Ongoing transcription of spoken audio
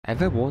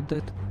Ever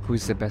wondered who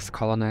is the best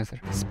colonizer,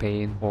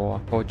 Spain or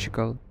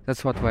Portugal?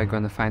 That's what we're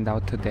gonna find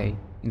out today,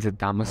 in the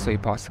dumbest way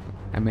possible.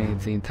 I made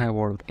the entire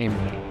world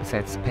empty,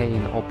 besides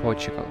Spain or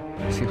Portugal,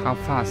 to see how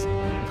fast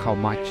and how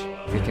much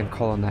we can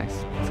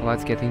colonize. So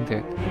let's get into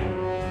it.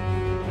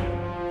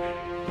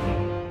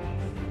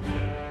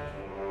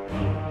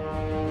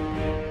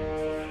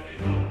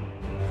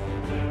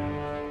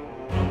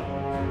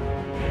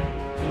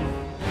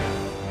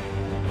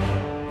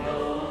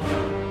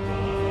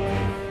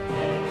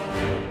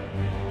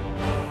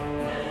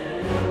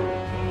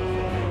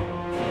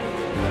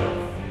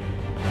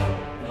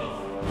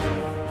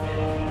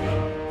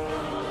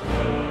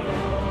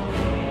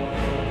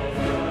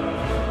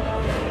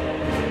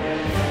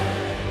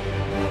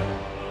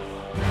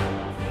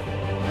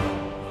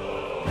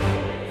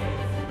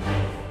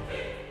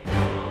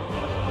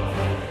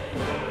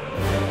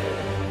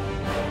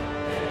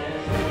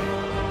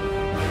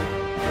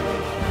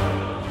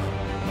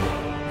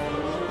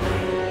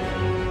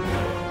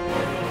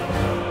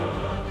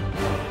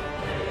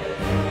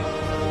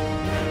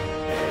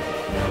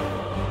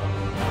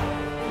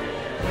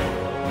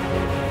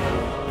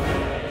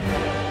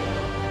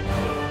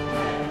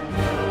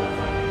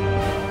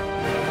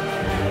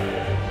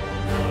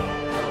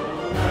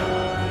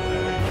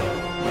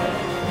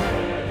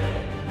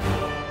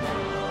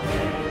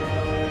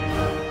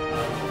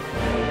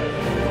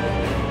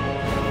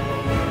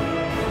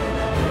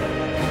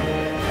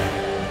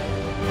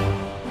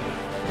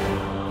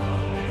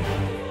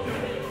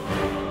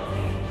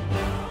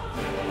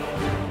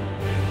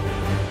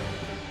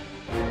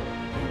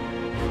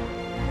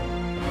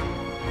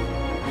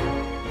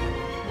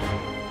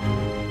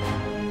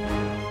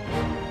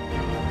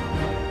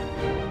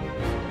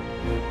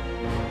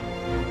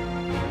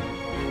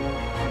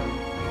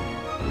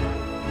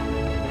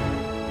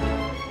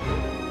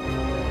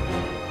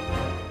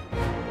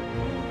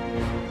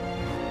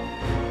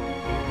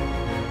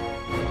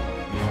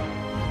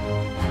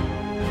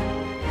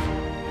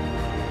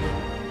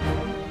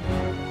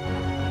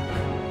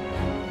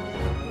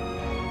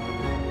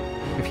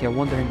 If you're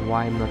wondering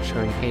why I'm not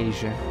showing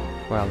Asia,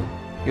 well,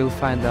 you'll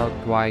find out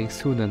why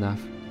soon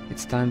enough.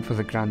 It's time for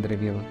the grand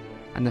reveal.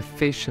 And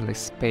officially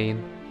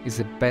Spain is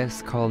the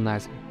best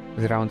colonizer,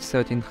 with around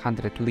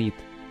 1300 lead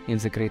in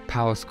the Great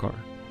Power Score.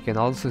 You can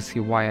also see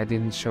why I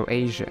didn't show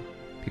Asia,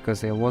 because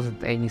there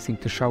wasn't anything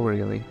to show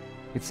really.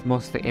 It's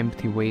mostly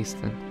empty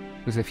wasteland,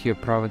 with a few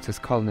provinces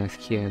colonized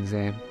here and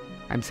there.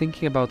 I'm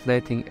thinking about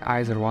letting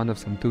either one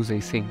of them do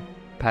their thing,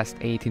 past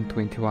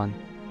 1821,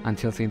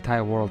 until the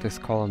entire world is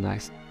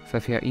colonized. So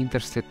if you're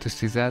interested to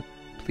see that,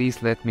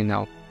 please let me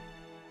know.